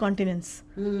have incontinence.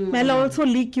 Men also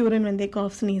leak urine when they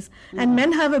cough, sneeze. And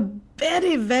men have a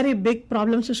very, very big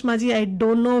problem, Sushma ji. I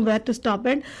don't know where to stop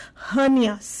it.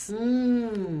 Hernias.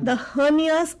 The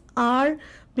hernias are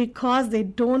because they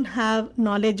don't have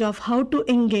knowledge of how to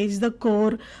engage the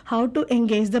core, how to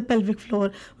engage the pelvic floor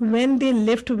when they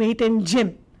lift weight in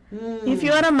gym. If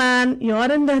you are a man, you are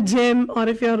in the gym, or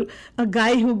if you're a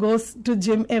guy who goes to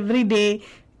gym every day,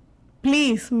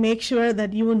 please make sure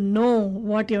that you know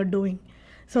what you're doing.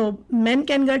 So men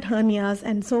can get hernias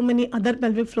and so many other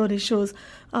pelvic floor issues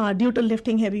due to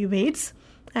lifting heavy weights.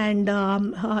 And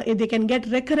they can get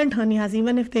recurrent hernias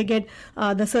even if they get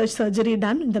the surgery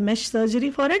done, the mesh surgery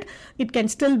for it. It can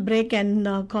still break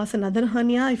and cause another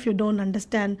hernia if you don't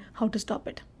understand how to stop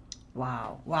it.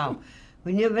 Wow.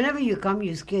 Whenever you come,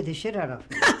 you scare the shit out of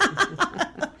me.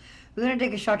 We're going to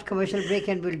take a short commercial break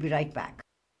and we'll be right back.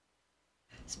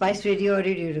 Spice radio और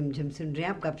radio Rimjhim सुन रहे हैं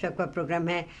आप. गपशप का programme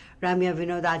है. रामिया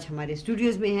विनोद आज हमारे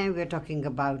स्टूडियोज में हैं. We are talking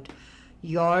about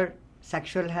your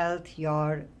sexual health,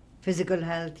 your physical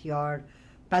health, your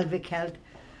pelvic health.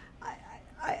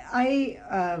 I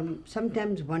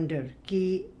sometimes wonder कि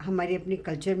हमारे अपने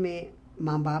कल्चर में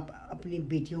माँ बाप अपनी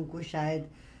बेटियों को शायद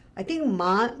I think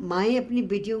माएँ अपनी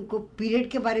बेटियों को पीरियड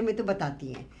के बारे में तो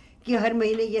बताती हैं कि हर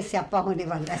महीने ये स्यापा होने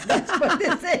वाला है.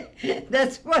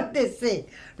 That's what they say,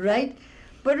 right?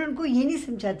 पर उनको ये नहीं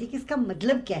समझाती कि इसका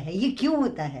मतलब क्या है, ये क्यों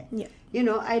होता है.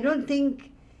 I don't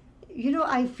think,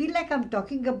 I feel like I'm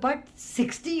talking about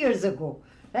 60 years ago.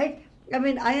 Right? I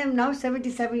mean, I am now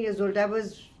 77 years old. I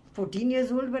was 14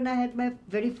 years old when I had my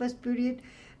very first period.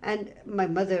 And my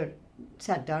mother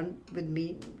sat down with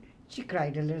me. She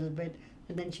cried a little bit.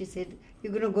 And then she said,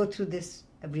 you're going to go through this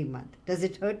every month. Does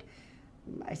it hurt?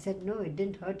 I said, no, it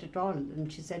didn't hurt at all.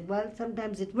 And she said, well,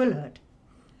 sometimes it will hurt.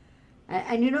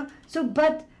 And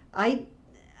but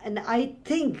I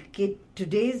think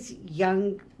today's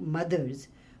young mothers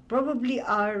probably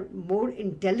are more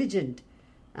intelligent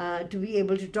to be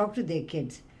able to talk to their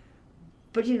kids.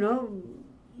 But,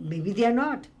 maybe they are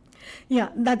not. Yeah,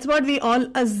 that's what we all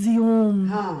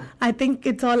assume. I think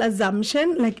it's all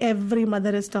assumption, like every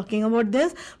mother is talking about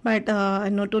this. But,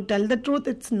 to tell the truth,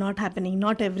 it's not happening.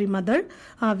 Not every mother.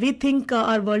 We think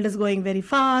our world is going very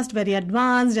fast, very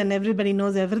advanced, and everybody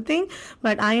knows everything.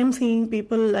 But I am seeing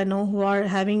people, who are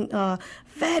having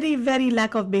very, very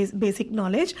lack of basic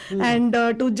knowledge. And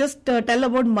to just tell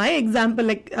about my example,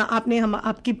 like आपने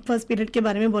आपकी first period के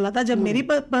बारे में बोला था. जब मेरी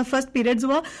first periods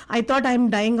हुआ, I thought I am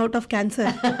dying out of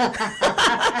cancer.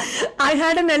 I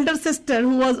had an elder sister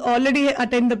who was already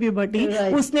attained the puberty.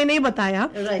 उसने नहीं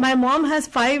बताया. My mom has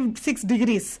 5-6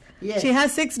 degrees. Yes. She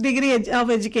has 6 degrees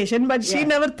of education, but she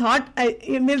never thought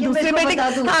मेरी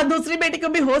दूसरी बेटी को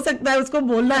भी हो सकता है, उसको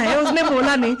बोलना है. उसने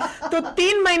बोला नहीं. तो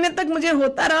 3 महीने तक मुझे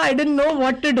होता रहा. I didn't know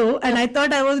what to do, and I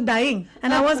thought I was dying,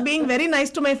 and I was being very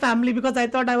nice to my family because I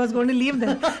thought I was going to leave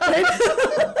them. Right?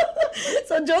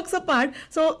 So jokes apart,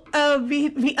 so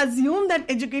we assume that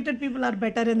educated people are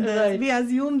better in this. Right. We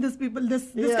assume this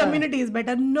community is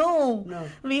better. No.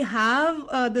 We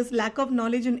have this lack of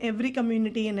knowledge in every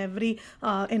community, in every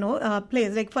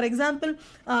place. Like for example,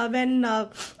 when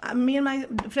me and my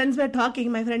friends were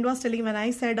talking, my friend was telling, when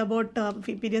I said about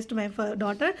periods to my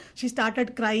daughter, she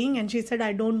started crying and she said,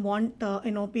 I don't want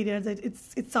periods.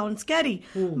 It sounds scary.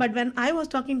 But when I was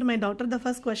talking to my daughter, the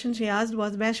first question she asked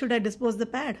was, where should I dispose the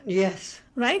pad? Yes.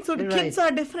 Right? So kids are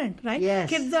different, right? Yes.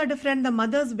 Kids are different. The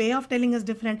mother's way of telling is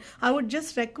different. I would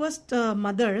just request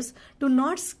mothers to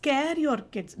not scare your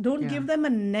kids. Don't give them a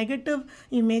negative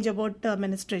image about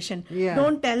menstruation.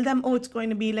 Don't tell them, oh, it's going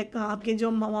to be like, aapke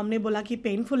jo mom ne bola ki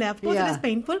painful hai. Of course it is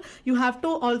painful. You have to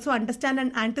also understand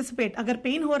and anticipate. Agar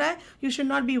pain ho raha hai, you should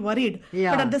not be worried.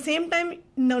 But at the same time,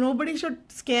 nobody should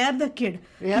scare the kid.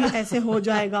 Ki aise ho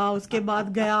jayega, uske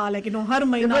baad gaya, like, har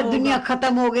mahina hoga. Duniya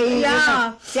khatam ho gayi.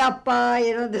 Syapa,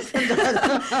 this and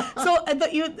that. So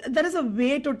there is a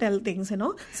way to tell things,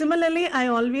 Similarly, I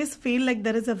always feel like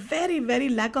there is a very, very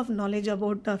lack of knowledge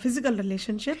about physical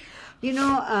relationship.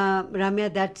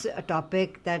 Ramya, that's a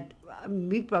topic that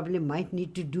we probably might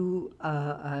need to do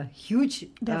a huge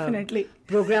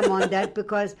program on that,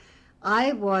 because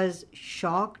I was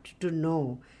shocked to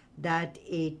know that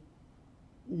a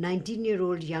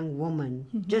 19-year-old young woman,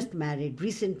 just married,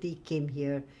 recently came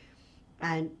here,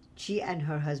 and she and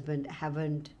her husband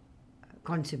haven't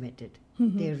consummated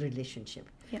their relationship.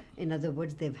 In other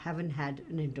words, they haven't had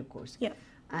an intercourse.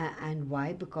 And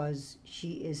why? Because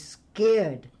she is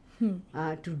scared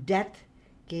to death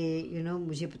कि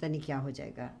मुझे पता नहीं क्या हो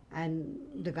जाएगा, and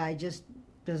the guy just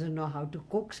doesn't know how to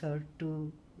coax her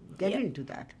to get into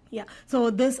that. So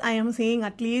this I am seeing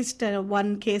at least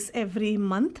one case every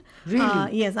month.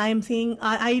 Really? Yes, I am seeing.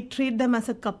 I treat them as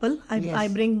a couple. I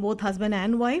bring both husband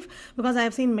and wife, because I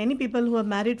have seen many people who are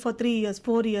married for 3 years,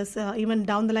 4 years, even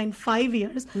down the line 5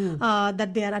 years,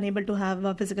 that they are unable to have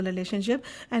a physical relationship.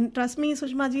 And trust me,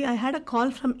 Sushma ji, I had a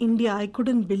call from India. I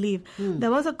couldn't believe.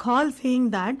 There was a call saying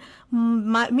that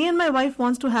me and my wife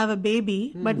wants to have a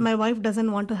baby, but my wife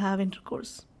doesn't want to have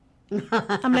intercourse.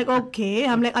 I'm like, okay.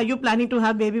 I'm like, are you planning to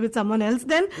have baby with someone else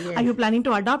then? Are you planning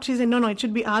to adopt? She said, no, it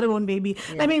should be our own baby.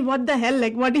 I mean, what the hell?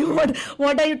 Like, what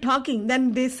are you talking?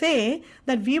 Then they say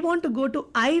that we want to go to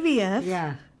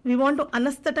IVF. We want to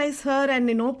anesthetize her and,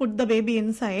 put the baby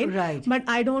inside. Right. But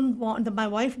I don't want, my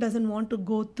wife doesn't want to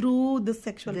go through the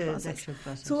sexual process.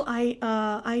 So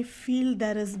I feel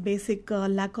there is basic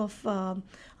lack of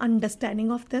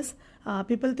understanding of this.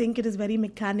 People think it is very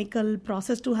mechanical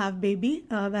process to have baby,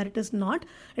 where it is not.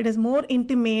 It is more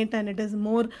intimate, and it is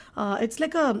more, it's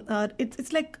like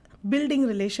it's like building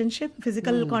relationship.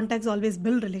 Physical contacts always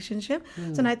build relationship.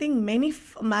 So I think many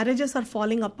marriages are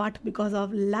falling apart because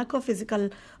of lack of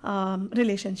physical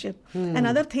relationship.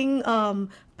 Another thing,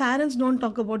 parents don't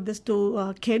talk about this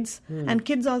to kids, and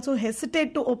kids also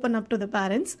hesitate to open up to the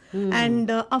parents. And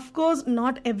of course,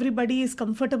 not everybody is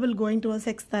comfortable going to a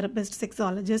sex therapist,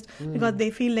 sexologist, because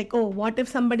they feel like, oh, what if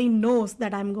somebody knows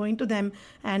that I'm going to them,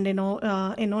 and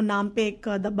naam pe ek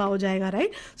dabba ho jayega,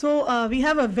 right? So we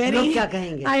have a very log kya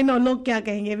kahenge? I know, log kya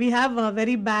kahenge. We have a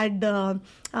very bad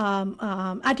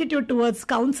attitude towards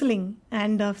counseling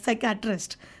and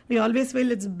psychiatrist. We always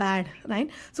feel it's bad, right?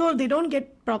 So they don't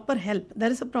get proper help.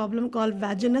 There is a problem called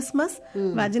vaginismus.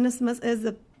 Vaginismus is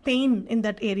the pain in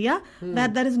that area where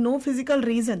there is no physical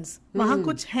reasons. Wahan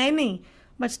kuch hai nahi.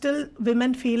 But still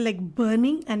women feel like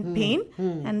burning and pain,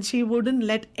 and she wouldn't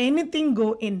let anything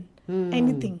go in.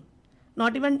 Anything.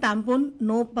 Not even tampon,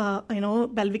 no,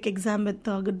 pelvic exam with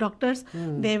good doctors.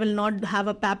 They will not have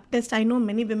a pap test. I know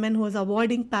many women who is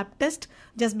avoiding pap test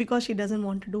just because she doesn't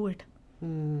want to do it.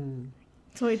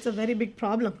 So it's a very big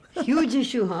problem. Huge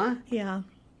issue, huh? Yeah.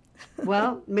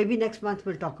 Well, maybe next month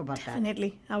we'll talk about that.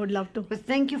 Definitely. I would love to. But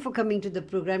thank you for coming to the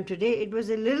program today. It was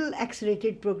a little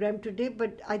X-rated program today,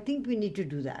 but I think we need to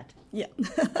do that. Yeah.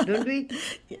 Don't we?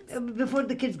 Yes. Before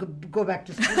the kids go back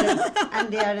to school and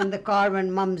they are in the car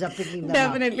when mums are picking them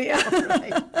Definitely. up.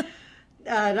 Definitely. Right.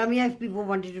 Ramya, if people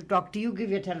wanted to talk to you, give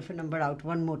your telephone number out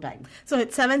one more time. So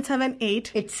it's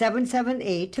 778. It's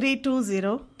 778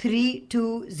 320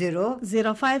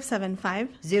 0575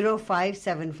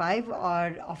 0575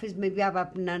 और office में भी आप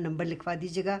अपना number लिखवा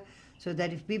दीजिएगा, so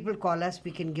that if people call us,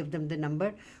 we can give them the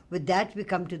number. With that, we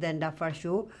come to the end of our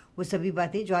show. वो सभी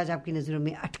बातें जो आज आपकी नज़रों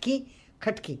में अटकी,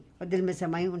 खटकी और दिल में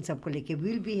समाई, उन सबको लेके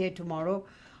we'll be here tomorrow.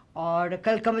 और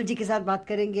कल कमल जी के साथ बात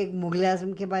करेंगे मुगल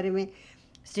आज़म के बारे में.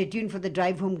 Stay tuned for the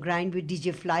Drive Home Grind with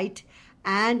DJ Flight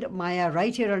and Maya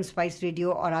right here on Spice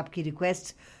Radio और आपकी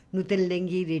requests नूतन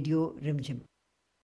लेंगी रेडियो रिमझिम.